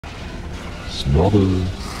Snorkel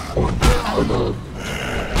und Hanna.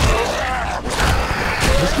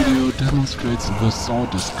 This video demonstrates the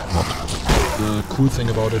Sawdisc mod. The cool thing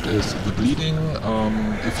about it is the bleeding.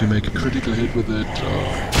 If you make a critical hit with it,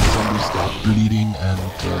 zombies start bleeding,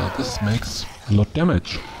 and this makes a lot of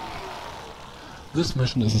damage. This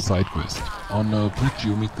mission is a side quest. On a bridge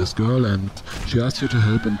you meet this girl and she asks you to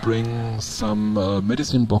help and bring some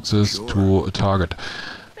medicine boxes to a target.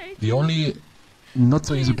 The only not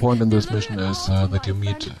so easy point in this mission is that you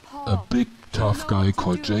meet a big tough guy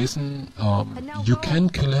called Jason. You can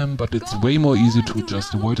kill him, but it's way more easy to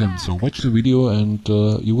just avoid him, so watch the video and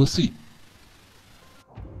you will see.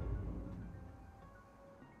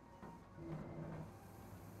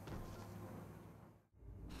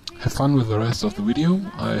 Have fun with the rest of the video.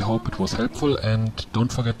 I hope it was helpful, and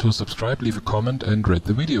don't forget to subscribe, leave a comment and rate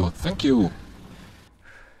the video. Thank you!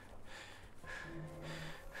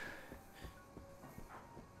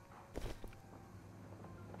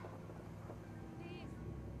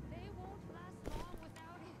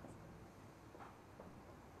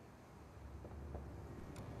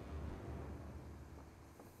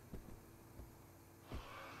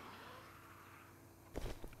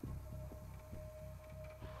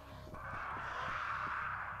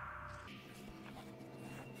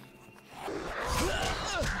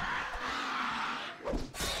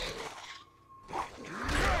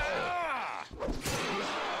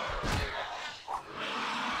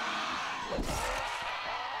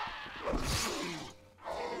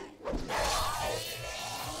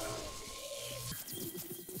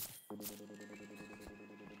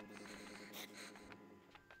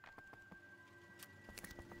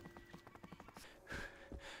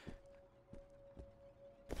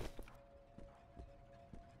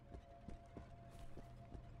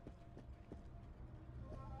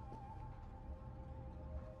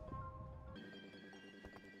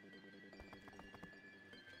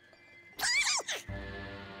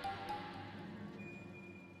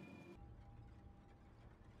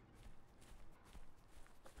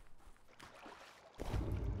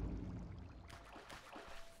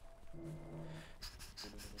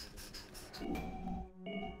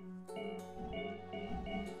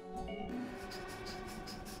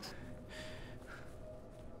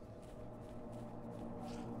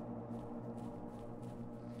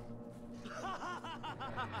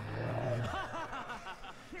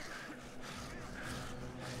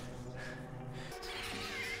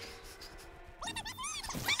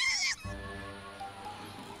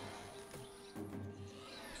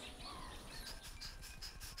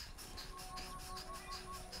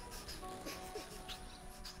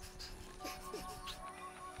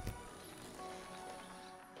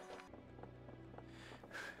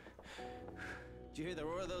 Did you hear the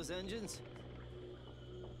roar of those engines?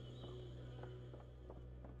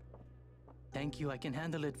 Thank you, I can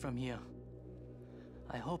handle it from here.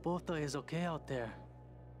 I hope Otha is okay out there.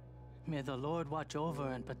 May the Lord watch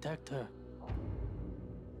over and protect her.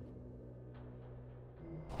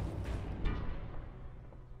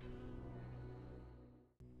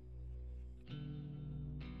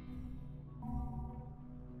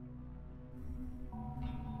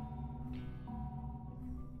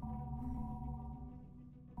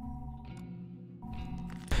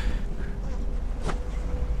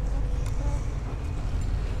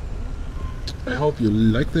 I hope you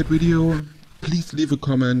liked that video. Please leave a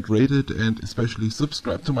comment, rate it, and especially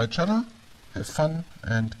subscribe to my channel. Have fun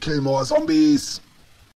and kill more zombies!